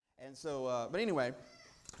And so, but anyway,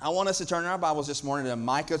 I want us to turn our Bibles this morning to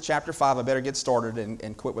Micah chapter 5. I better get started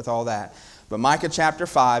and quit with all that. But Micah chapter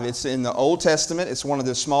 5, it's in the Old Testament. It's one of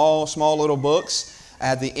the small little books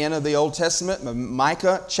at the end of the Old Testament.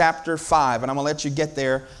 Micah chapter 5. And I'm going to let you get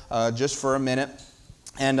there just for a minute.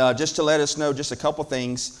 And just to let us know just a couple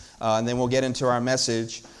things, and then we'll get into our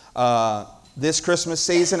message. This Christmas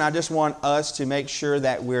season, I just want us to make sure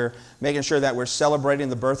that we're celebrating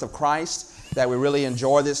the birth of Christ, that we really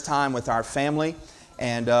enjoy this time with our family,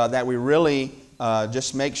 and that we really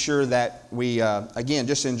just make sure that we, again,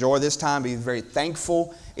 just enjoy this time, be very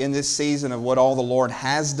thankful in this season of what all the Lord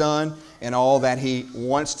has done and all that He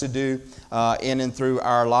wants to do in and through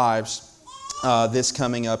our lives this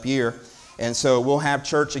coming up year. And so we'll have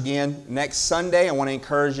church again next Sunday. I want to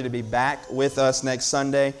encourage you to be back with us next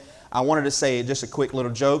Sunday. I wanted to say just a quick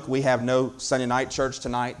little joke. We have no Sunday night church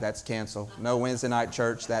tonight. That's canceled. No Wednesday night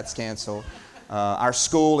church. That's canceled. Our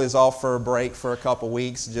school is off for a break for a couple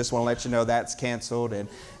weeks. Just want to let you know that's canceled.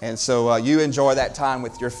 And so you enjoy that time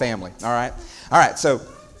with your family. All right? All right, so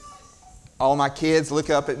all my kids look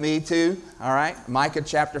up at me too. All right? Micah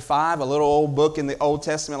chapter 5, a little old book in the Old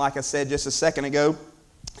Testament, like I said just a second ago.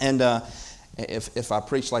 And if I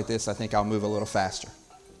preach like this, I think I'll move a little faster.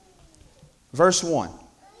 Verse 1.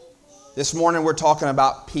 This morning we're talking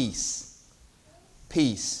about peace.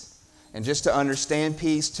 Peace. And just to understand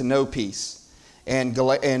peace, to know peace. And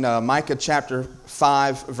Micah chapter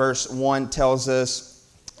 5 verse 1 tells us,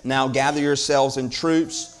 "Now gather yourselves in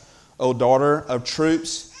troops, O daughter of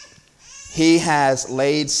troops. He has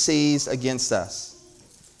laid siege against us.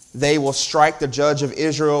 They will strike the judge of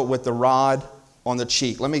Israel with the rod on the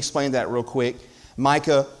cheek." Let me explain that real quick.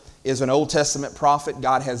 Micah is an Old Testament prophet.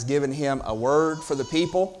 God has given him a word for the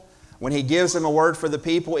people. When He gives them a word for the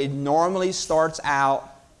people, it normally starts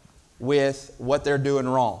out with what they're doing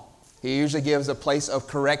wrong. He usually gives a place of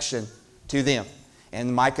correction to them.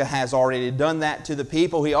 And Micah has already done that to the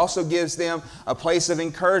people. He also gives them a place of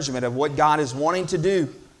encouragement of what God is wanting to do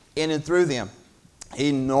in and through them.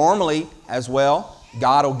 He normally, as well,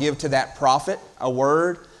 God will give to that prophet a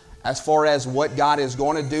word as far as what God is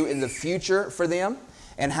going to do in the future for them,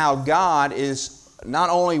 and how God is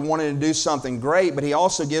not only wanting to do something great, but He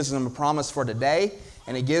also gives them a promise for today,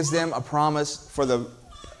 and He gives them a promise for the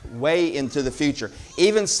way into the future.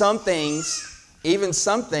 Even some things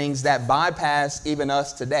that bypass even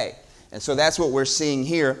us today. And so that's what we're seeing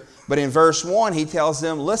here. But in verse 1, He tells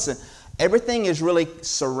them, listen, everything is really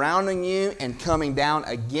surrounding you and coming down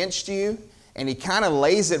against you. And He kind of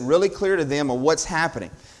lays it really clear to them of what's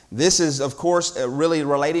happening. This is, of course, really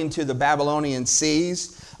relating to the Babylonian siege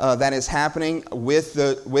that is happening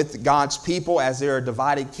with God's people as they're a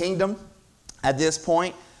divided kingdom at this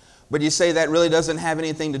point. But you say that really doesn't have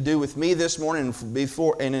anything to do with me this morning.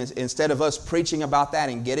 And instead of us preaching about that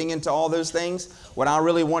and getting into all those things, what I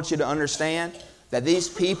really want you to understand, that these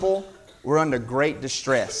people were under great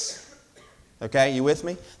distress. Okay, you with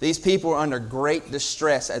me? These people were under great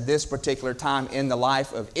distress at this particular time in the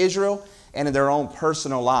life of Israel and in their own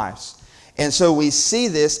personal lives. And so we see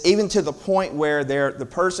this even to the point where the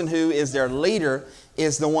person who is their leader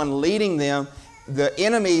is the one leading them. The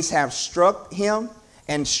enemies have struck him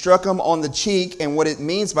and struck him on the cheek. And what it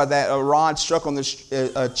means by that, a rod struck on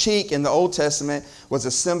the cheek in the Old Testament was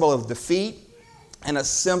a symbol of defeat and a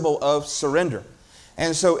symbol of surrender.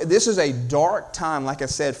 And so this is a dark time, like I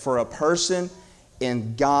said, for a person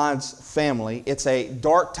in God's family. It's a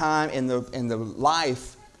dark time in the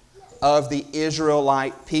life of the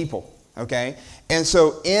Israelite people. Okay? And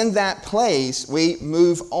so in that place, we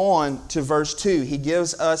move on to verse 2. He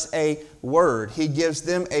gives us a word. He gives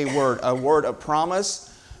them a word of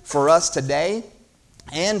promise for us today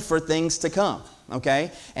and for things to come.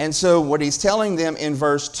 Okay? And so what He's telling them in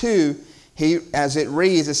verse 2, as it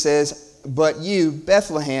reads, it says, "But you,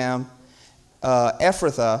 Bethlehem,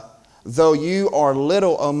 Ephrathah, though you are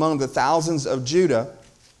little among the thousands of Judah,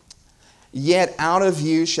 yet out of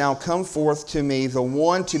you shall come forth to me the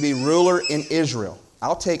one to be ruler in Israel."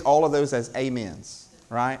 I'll take all of those as amens,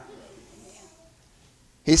 right?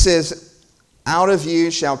 He says, "Out of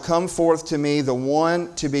you shall come forth to me the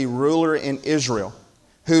one to be ruler in Israel,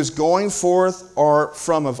 whose going forth are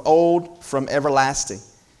from of old, from everlasting."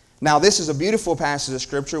 Now, this is a beautiful passage of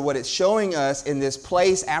Scripture. What it's showing us in this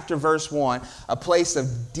place after verse 1, a place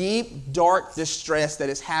of deep, dark distress that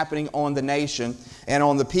is happening on the nation and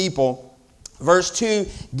on the people. Verse 2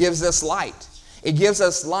 gives us light. It gives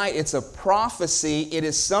us light. It's a prophecy. It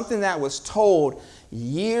is something that was told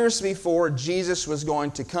years before Jesus was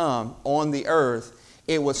going to come on the earth.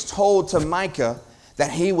 It was told to Micah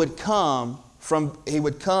that he would come and he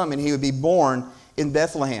would be born in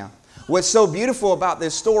Bethlehem. What's so beautiful about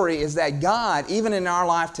this story is that God, even in our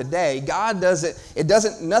life today,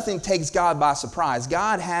 nothing takes God by surprise.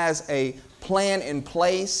 God has a plan in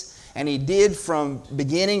place, and He did from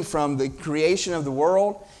the creation of the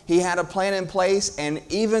world. He had a plan in place, and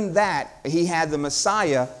even that, He had the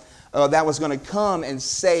Messiah that was going to come and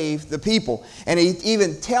save the people. And He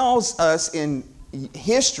even tells us in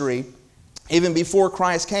history, even before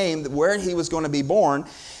Christ came, where He was going to be born.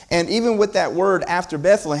 And even with that word after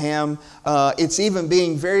Bethlehem, it's even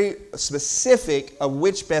being very specific of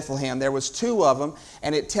which Bethlehem. There was 2 of them,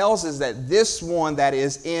 and it tells us that this one that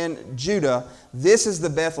is in Judah, this is the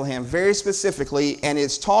Bethlehem very specifically, and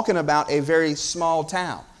it's talking about a very small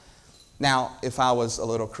town. Now, if I was a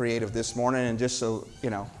little creative this morning, and just so,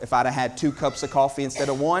 if I'd have had 2 cups of coffee instead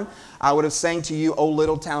of 1, I would have sang to you, "O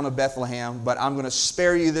Little Town of Bethlehem," but I'm going to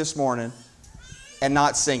spare you this morning and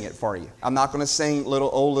not sing it for you. I'm not going to sing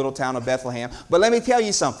 "O Little Town of Bethlehem." But let me tell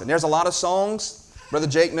you something. There's a lot of songs, Brother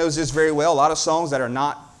Jake knows this very well, a lot of songs that are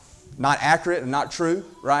not accurate and not true,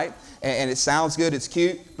 right? And it sounds good, it's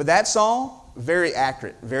cute. But that song, very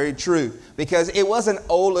accurate, very true, because it was an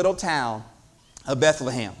old little town of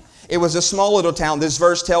Bethlehem. It was a small little town. This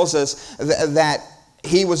verse tells us that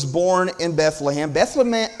He was born in Bethlehem.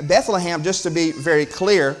 Bethlehem, just to be very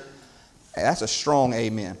clear, that's a strong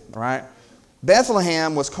amen, right?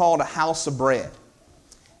 Bethlehem was called a house of bread.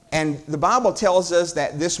 And the Bible tells us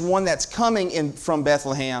that this one that's coming in from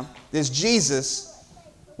Bethlehem, this Jesus,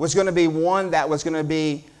 was going to be one that was going to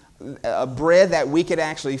be a bread that we could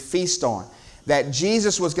actually feast on. That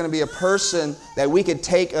Jesus was going to be a person that we could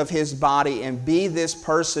take of His body and be this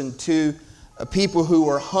person to people who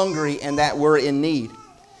were hungry and that were in need.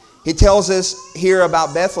 He tells us here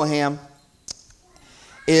about Bethlehem,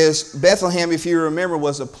 if you remember,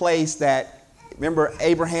 was a place that, remember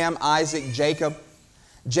Abraham, Isaac, Jacob?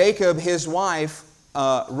 Jacob, his wife,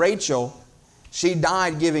 Rachel, she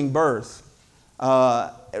died giving birth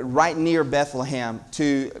right near Bethlehem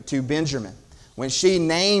to Benjamin. When she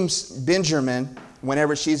names Benjamin,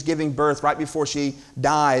 whenever she's giving birth, right before she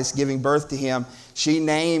dies giving birth to him, she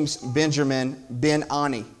names Benjamin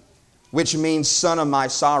Ben-Ani, which means son of my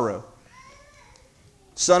sorrow.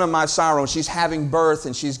 Son of my sorrow. She's having birth,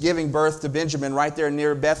 and she's giving birth to Benjamin right there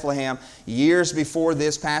near Bethlehem. Years before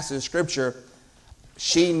this passage of Scripture,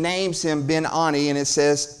 she names him Ben-Ani, and it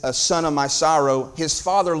says, a son of my sorrow. His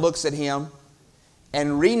father looks at him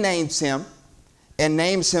and renames him and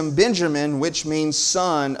names him Benjamin, which means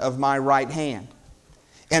son of my right hand.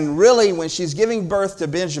 And really, when she's giving birth to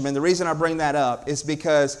Benjamin, the reason I bring that up is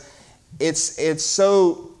because it's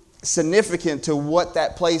so significant to what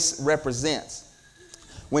that place represents.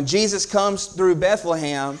 When Jesus comes through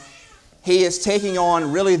Bethlehem, He is taking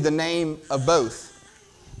on really the name of both.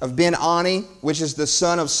 Of Ben-Ani, which is the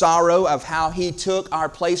son of sorrow, of how He took our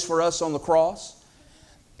place for us on the cross.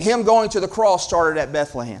 Him going to the cross started at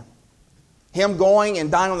Bethlehem. Him going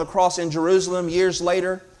and dying on the cross in Jerusalem years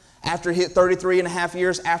later, after 33 and a half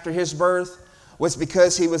years after His birth, was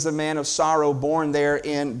because He was a man of sorrow born there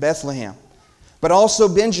in Bethlehem. But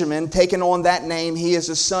also Benjamin, taking on that name, he is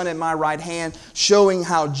a son at my right hand, showing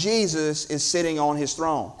how Jesus is sitting on His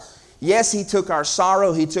throne. Yes, He took our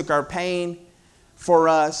sorrow, He took our pain for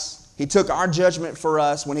us. He took our judgment for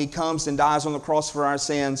us when He comes and dies on the cross for our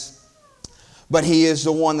sins. But He is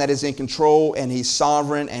the one that is in control, and He's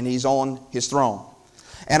sovereign, and He's on His throne.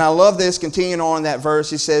 And I love this, continuing on in that verse.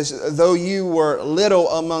 He says, though you were little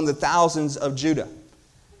among the thousands of Judah.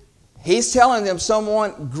 He's telling them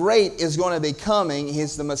someone great is going to be coming.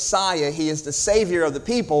 He's the Messiah. He is the Savior of the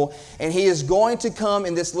people. And He is going to come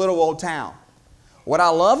in this little old town. What I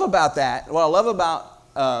love about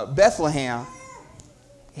Bethlehem,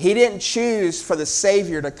 He didn't choose for the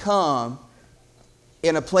Savior to come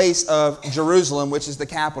in a place of Jerusalem, which is the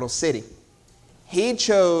capital city. He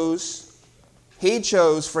chose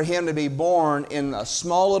for Him to be born in a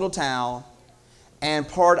small little town and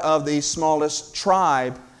part of the smallest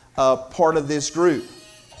tribe, part of this group.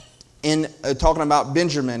 In talking about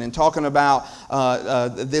Benjamin and talking about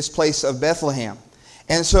this place of Bethlehem.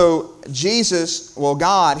 And so Jesus,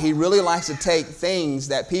 God, He really likes to take things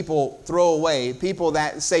that people throw away, people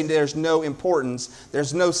that say there's no importance,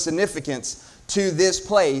 there's no significance to this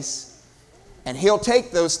place, and He'll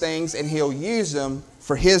take those things and He'll use them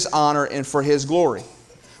for His honor and for His glory.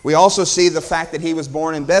 We also see the fact that He was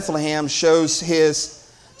born in Bethlehem shows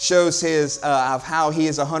of how He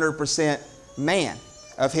is 100% man,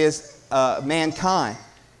 of His mankind.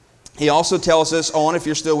 He also tells us on, if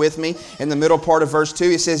you're still with me, in the middle part of verse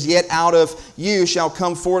 2, He says, yet out of you shall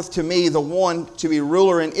come forth to me the one to be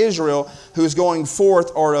ruler in Israel, who is going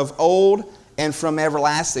forth are of old and from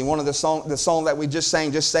everlasting. One of the song that we just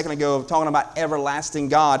sang just a second ago, talking about everlasting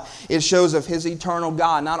God, it shows of his eternal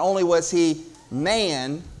God. Not only was he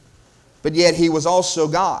man, but yet he was also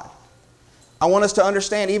God. I want us to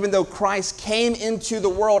understand, even though Christ came into the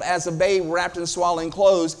world as a babe wrapped in swaddling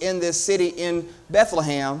clothes in this city in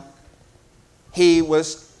Bethlehem,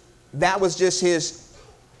 that was just his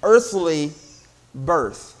earthly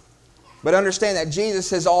birth. But understand that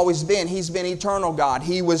Jesus has always been. He's been eternal God.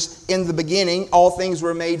 He was in the beginning. All things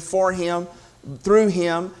were made for him, through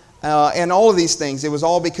him, and all of these things. It was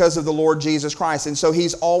all because of the Lord Jesus Christ. And so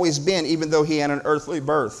he's always been, even though he had an earthly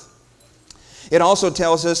birth. It also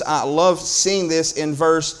tells us, I love seeing this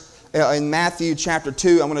in Matthew chapter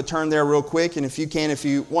 2. I'm going to turn there real quick. And if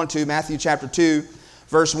you want to, Matthew chapter 2,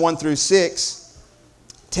 verse 1 through 6,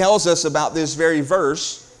 tells us about this very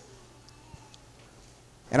verse.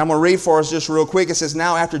 And I'm going to read for us just real quick. It says,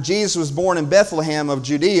 "Now after Jesus was born in Bethlehem of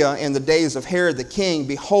Judea in the days of Herod the king,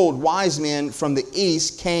 behold, wise men from the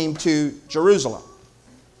east came to Jerusalem,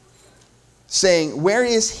 saying, Where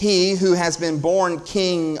is he who has been born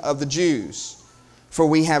King of the Jews? For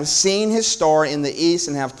we have seen his star in the east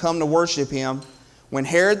and have come to worship him. When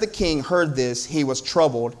Herod the king heard this, he was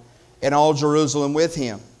troubled, and all Jerusalem with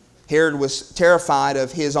him. Herod was terrified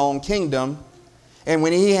of his own kingdom. And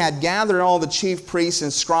when he had gathered all the chief priests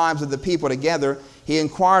and scribes of the people together, he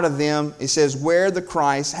inquired of them, it says, where the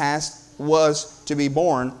Christ was to be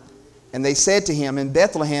born. And they said to him, In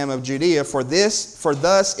Bethlehem of Judea, for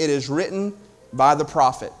thus it is written by the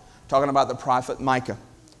prophet." Talking about the prophet Micah.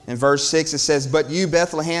 In verse 6 it says, "But you,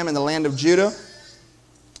 Bethlehem, in the land of Judah,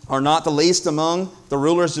 are not the least among the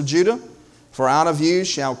rulers of Judah. For out of you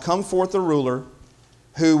shall come forth a ruler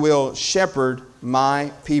who will shepherd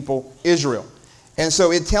my people Israel." And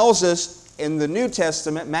so it tells us in the New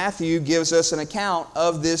Testament, Matthew gives us an account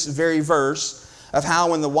of this very verse, of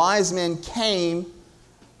how when the wise men came,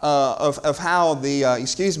 of how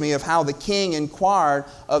the king inquired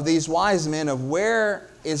of these wise men of where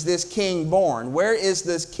is this king born? Where is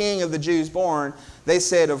this king of the Jews born? They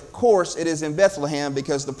said, of course it is in Bethlehem,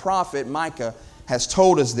 because the prophet Micah has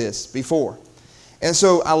told us this before. And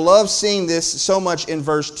so I love seeing this so much in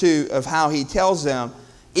verse 2 of how he tells them,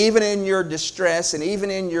 even in your distress and even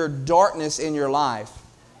in your darkness in your life,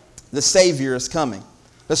 the Savior is coming.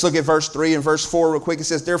 Let's look at verse 3 and verse 4 real quick. It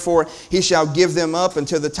says, "Therefore he shall give them up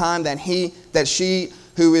until the time that she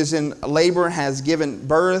who is in labor has given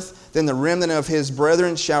birth. Then the remnant of his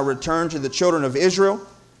brethren shall return to the children of Israel.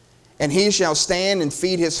 And he shall stand and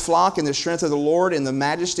feed his flock in the strength of the Lord, in the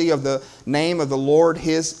majesty of the name of the Lord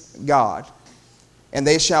his God. And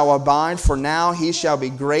they shall abide, for now he shall be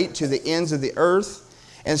great to the ends of the earth."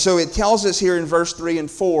 And so it tells us here in verse 3 and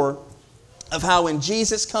 4 of how when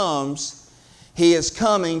Jesus comes, he is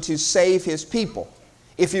coming to save his people.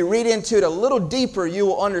 If you read into it a little deeper, you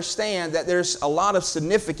will understand that there's a lot of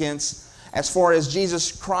significance as far as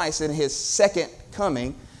Jesus Christ and his second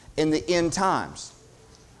coming in the end times.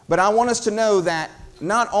 But I want us to know that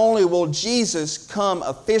not only will Jesus come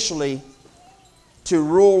officially to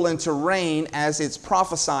rule and to reign as it's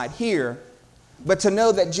prophesied here, but to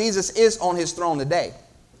know that Jesus is on his throne today.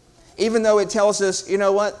 Even though it tells us, you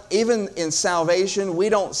know what, even in salvation, we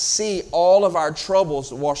don't see all of our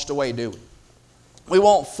troubles washed away, do we? We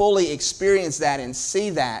won't fully experience that and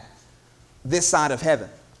see that this side of heaven.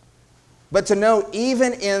 But to know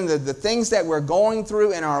even in the things that we're going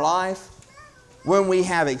through in our life, when we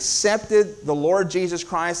have accepted the Lord Jesus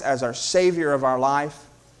Christ as our Savior of our life,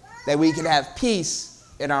 that we can have peace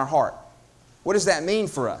in our heart. What does that mean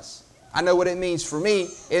for us? I know what it means for me.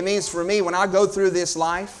 It means for me when I go through this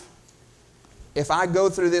life, if I go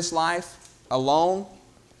through this life alone,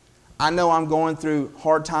 I know I'm going through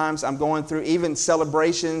hard times. I'm going through even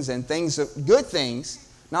celebrations and things, good things,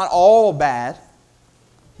 not all bad.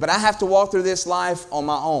 But I have to walk through this life on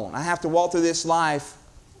my own. I have to walk through this life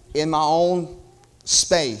in my own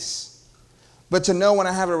space. But to know when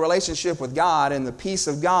I have a relationship with God and the peace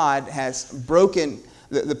of God has broken,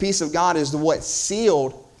 the peace of God is what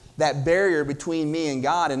sealed that barrier between me and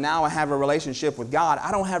God, and now I have a relationship with God,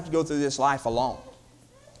 I don't have to go through this life alone.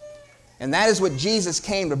 And that is what Jesus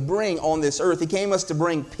came to bring on this earth. He came us to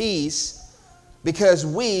bring peace because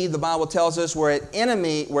we, the Bible tells us, we're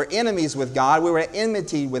enemies with God. We were at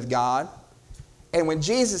enmity with God. And when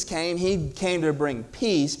Jesus came, he came to bring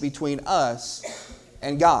peace between us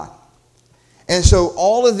and God. And so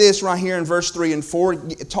all of this right here in verse 3 and 4,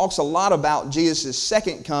 it talks a lot about Jesus'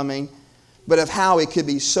 second coming, but of how it could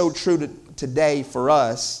be so true today for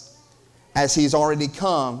us as he's already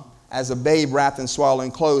come as a babe wrapped in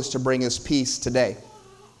swaddling clothes to bring us peace today.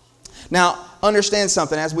 Now, understand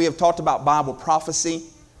something. As we have talked about Bible prophecy,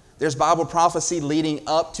 There's Bible prophecy leading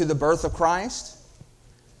up to the birth of Christ.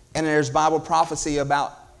 And there's Bible prophecy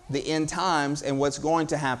about the end times and what's going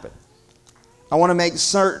to happen. I want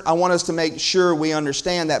us to make sure we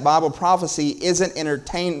understand that Bible prophecy isn't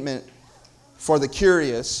entertainment for the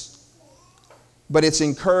curious, but it's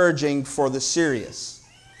encouraging for the serious.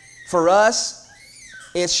 For us,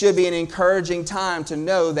 it should be an encouraging time to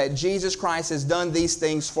know that Jesus Christ has done these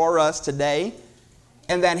things for us today,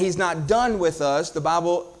 and that He's not done with us. The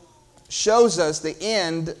Bible shows us the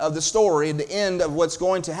end of the story, the end of what's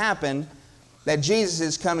going to happen, that Jesus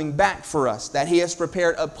is coming back for us, that He has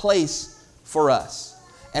prepared a place for us.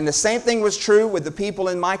 And the same thing was true with the people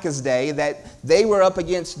in Micah's day, that they were up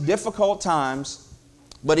against difficult times,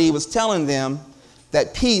 but he was telling them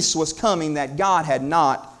that peace was coming, that God had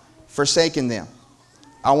not forsaken them.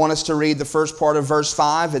 I want us to read the first part of verse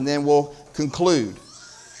 5 and then we'll conclude.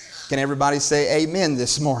 Can everybody say amen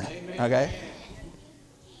this morning? Amen. Okay.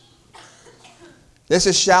 This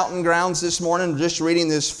is shouting grounds this morning, just reading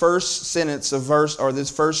this first sentence of verse, or this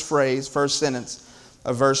first phrase, first sentence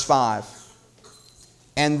of verse 5.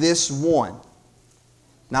 And this one.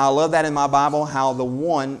 Now I love that in my Bible, how the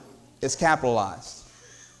one is capitalized.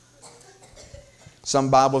 Some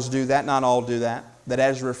Bibles do that, not all do that. That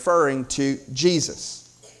is referring to Jesus.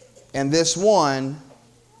 And this one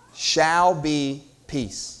shall be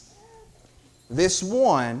peace. This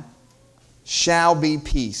one shall be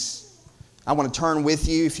peace. I want to turn with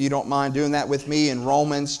you, if you don't mind doing that with me, in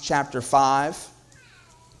Romans chapter 5.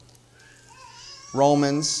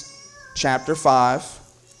 Romans chapter 5.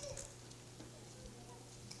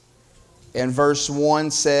 And verse 1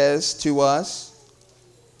 says to us,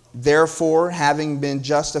 therefore, having been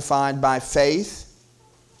justified by faith,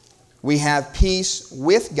 we have peace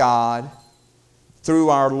with God through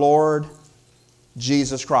our Lord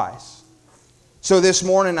Jesus Christ. So this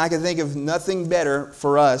morning I can think of nothing better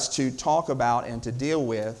for us to talk about and to deal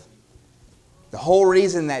with. The whole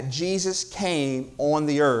reason that Jesus came on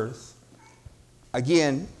the earth,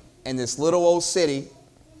 again, in this little old city,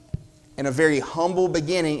 in a very humble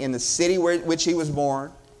beginning, in the city which He was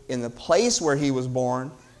born, in the place where He was born,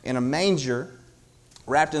 in a manger,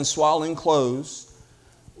 wrapped in swaddling clothes,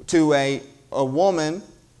 to a woman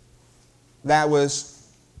that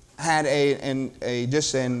had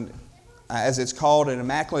as it's called, an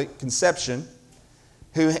immaculate conception,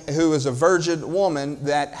 who was a virgin woman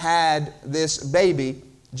that had this baby,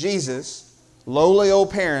 Jesus, lowly old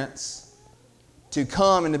parents, to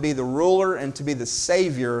come and to be the ruler and to be the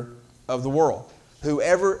Savior of the world.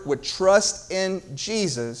 Whoever would trust in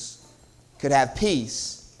Jesus could have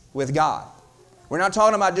peace with God. We're not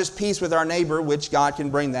talking about just peace with our neighbor, which God can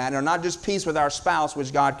bring that, or not just peace with our spouse,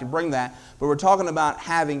 which God can bring that, but we're talking about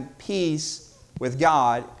having peace with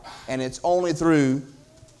God, and it's only through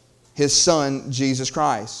His Son, Jesus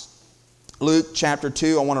Christ. Luke chapter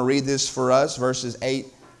 2, I want to read this for us, verses 8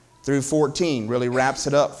 through 14, really wraps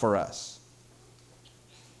it up for us.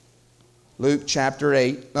 Luke chapter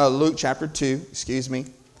 2,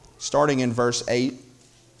 starting in verse 8.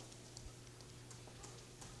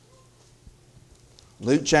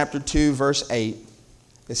 Luke chapter 2, verse 8.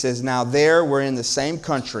 It says, now there were in the same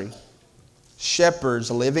country shepherds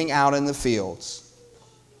living out in the fields,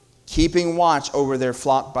 keeping watch over their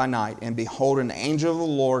flock by night. And behold, an angel of the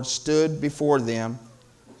Lord stood before them,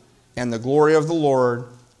 and the glory of the Lord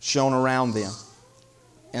shone around them,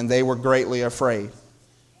 and they were greatly afraid.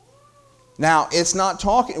 Now, it's not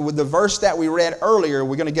talking, with the verse that we read earlier,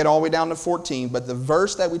 we're going to get all the way down to 14, but the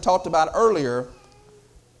verse that we talked about earlier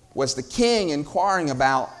was the king inquiring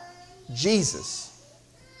about Jesus.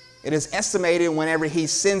 It is estimated whenever he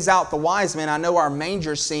sends out the wise men, I know our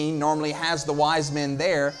manger scene normally has the wise men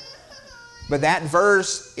there, but that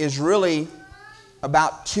verse is really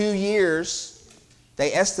about 2 years.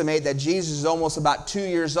 They estimate that Jesus is almost about 2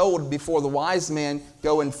 years old before the wise men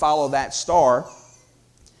go and follow that star.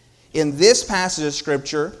 In this passage of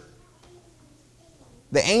Scripture,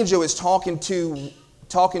 the angel is talking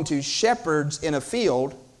to shepherds in a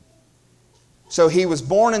field. So he was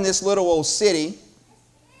born in this little old city.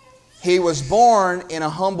 He was born in a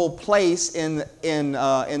humble place in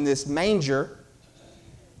this manger.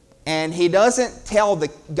 And he doesn't tell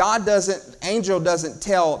angel doesn't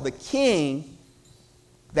tell the king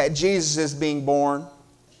that Jesus is being born.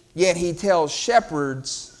 Yet he tells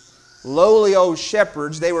shepherds, lowly old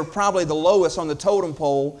shepherds, they were probably the lowest on the totem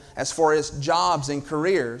pole as far as jobs and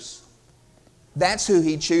careers. That's who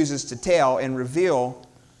he chooses to tell and reveal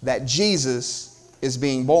that Jesus is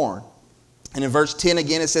being born. And in verse 10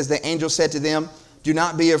 again it says, the angel said to them, do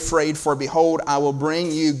not be afraid, for behold, I will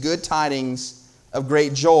bring you good tidings of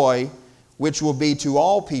great joy, which will be to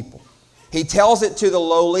all people. He tells it to the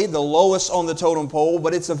lowly, the lowest on the totem pole,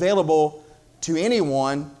 but it's available to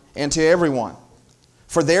anyone and to everyone.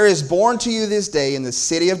 For there is born to you this day in the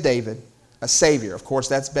city of David a Savior. Of course,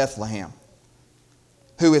 that's Bethlehem,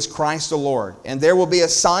 who is Christ the Lord. And there will be a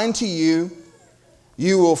sign to you.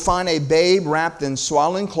 You will find a babe wrapped in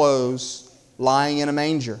swaddling clothes, lying in a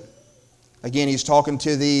manger. Again, he's talking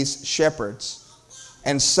to these shepherds.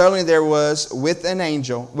 And suddenly there was with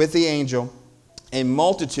the angel, a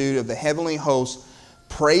multitude of the heavenly hosts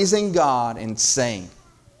praising God and saying.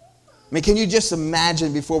 I mean, can you just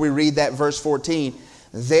imagine before we read that verse 14,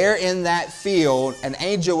 there in that field, an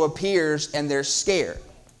angel appears and they're scared,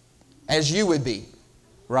 as you would be,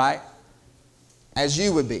 right? As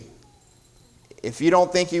you would be. If you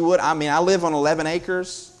don't think you would, I mean, I live on 11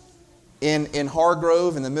 acres in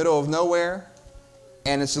Hargrove in the middle of nowhere,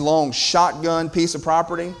 and it's a long shotgun piece of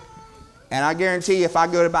property. And I guarantee you, if I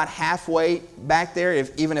go to about halfway back there,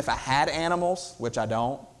 even if I had animals, which I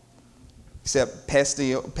don't, except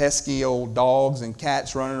pesky old dogs and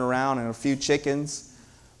cats running around and a few chickens.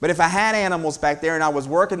 But if I had animals back there and I was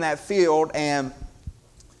working that field and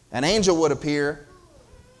an angel would appear,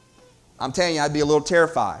 I'm telling you, I'd be a little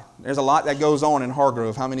terrified. There's a lot that goes on in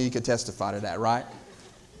Hargrove. How many of you could testify to that, right?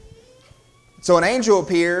 So an angel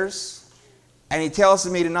appears and he tells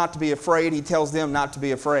me not to be afraid. He tells them not to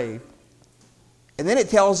be afraid. And then it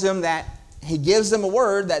tells them that he gives them a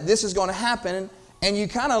word that this is going to happen. And you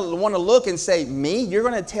kind of want to look and say, me? You're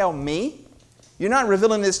going to tell me? You're not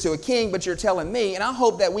revealing this to a king, but you're telling me. And I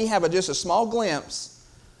hope that we have just a small glimpse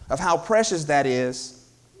of how precious that is.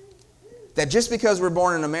 That just because we're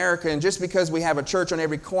born in America and just because we have a church on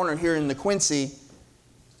every corner here in the Quincy,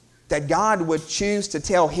 that God would choose to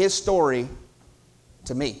tell His story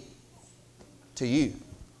to me, to you,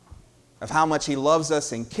 of how much He loves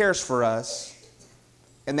us and cares for us,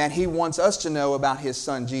 and that He wants us to know about His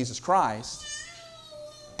Son, Jesus Christ.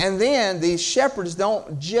 And then these shepherds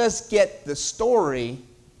don't just get the story,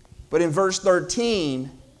 but in verse 13,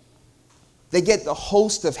 they get the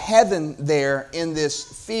host of heaven there in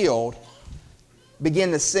this field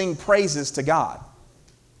begin to sing praises to God.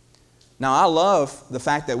 Now, I love the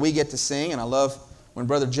fact that we get to sing, and I love when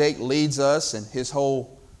Brother Jake leads us and his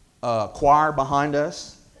whole choir behind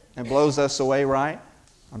us and blows us away, right?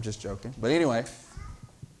 I'm just joking. But anyway.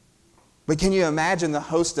 But can you imagine the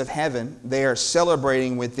host of heaven? They are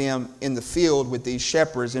celebrating with them in the field with these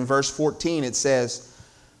shepherds. In verse 14 it says,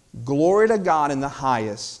 "Glory to God in the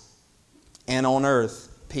highest, and on earth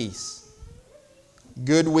peace,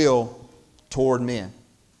 goodwill toward men."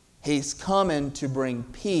 He's coming to bring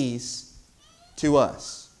peace to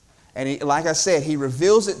us. And like I said, He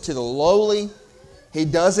reveals it to the lowly. He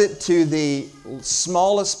does it to the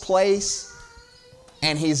smallest place.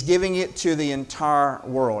 And He's giving it to the entire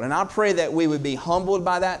world. And I pray that we would be humbled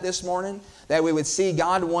by that this morning, that we would see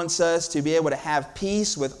God wants us to be able to have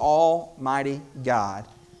peace with Almighty God.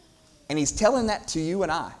 And He's telling that to you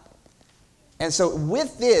and I. And so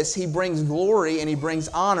with this, He brings glory and He brings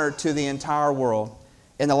honor to the entire world.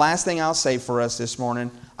 And the last thing I'll say for us this morning,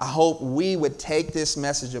 I hope we would take this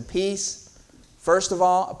message of peace, first of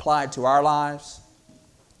all, apply it to our lives,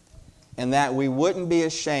 and that we wouldn't be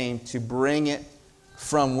ashamed to bring it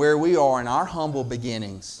from where we are in our humble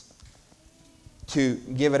beginnings to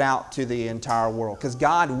give it out to the entire world. Because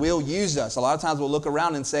God will use us. A lot of times we'll look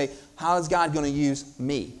around and say, how is God going to use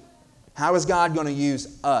me? How is God going to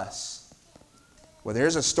use us? Well,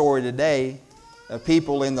 there's a story today of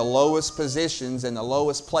people in the lowest positions and the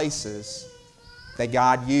lowest places that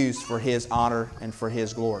God used for His honor and for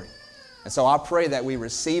His glory. And so I pray that we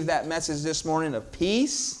receive that message this morning of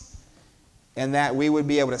peace, and that we would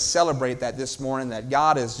be able to celebrate that this morning, that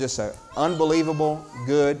God is just an unbelievable,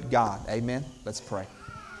 good God. Amen? Let's pray.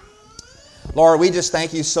 Lord, we just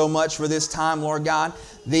thank You so much for this time, Lord God.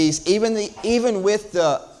 Even with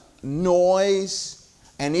the noise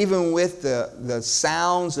and even with the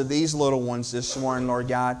sounds of these little ones this morning, Lord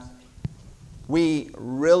God, we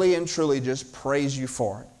really and truly just praise You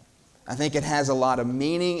for it. I think it has a lot of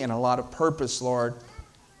meaning and a lot of purpose, Lord,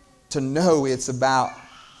 to know it's about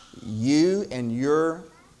You and Your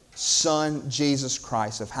Son, Jesus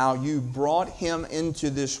Christ, of how You brought Him into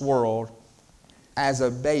this world as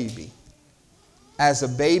a baby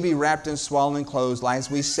wrapped in swaddling clothes, like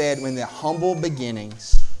as we said, in the humble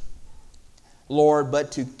beginnings, Lord,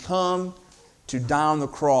 but to come to die on the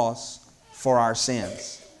cross for our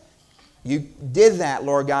sins. You did that,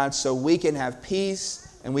 Lord God, so we can have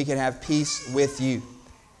peace and we can have peace with You.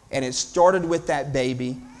 And it started with that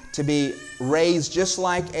baby to be raised just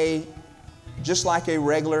like a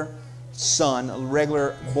regular son, a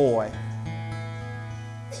regular boy.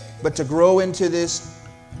 But to grow into this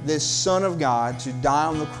this Son of God to die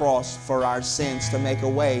on the cross for our sins, to make a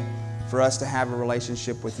way for us to have a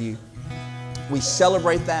relationship with you. We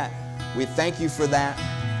celebrate that. We thank you for that.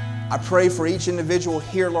 I pray for each individual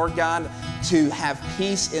here, Lord God, to have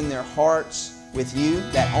peace in their hearts with you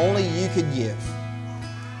that only you could give.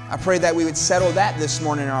 I pray that we would settle that this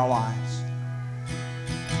morning in our lives.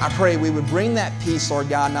 I pray we would bring that peace, Lord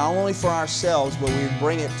God, not only for ourselves, but we would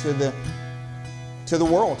bring it to the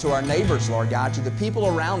world, to our neighbors, Lord God, to the people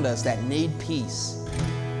around us that need peace.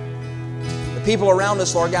 The people around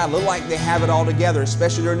us, Lord God, look like they have it all together,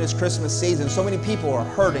 especially during this Christmas season. So many people are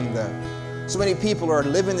hurting, though. So many people are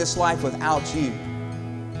living this life without you.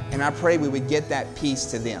 And I pray we would get that peace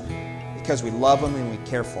to them because we love them and we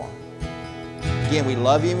care for them. Again, we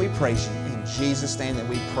love you and we praise you. In Jesus' name that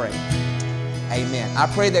we pray. Amen. I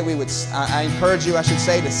pray that we would, I encourage you, I should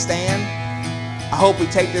say, to stand. I hope we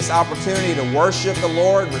take this opportunity to worship the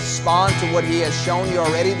Lord, respond to what He has shown you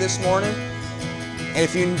already this morning. And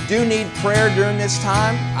if you do need prayer during this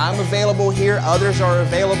time, I'm available here. Others are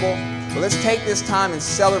available. But let's take this time and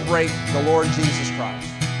celebrate the Lord Jesus Christ.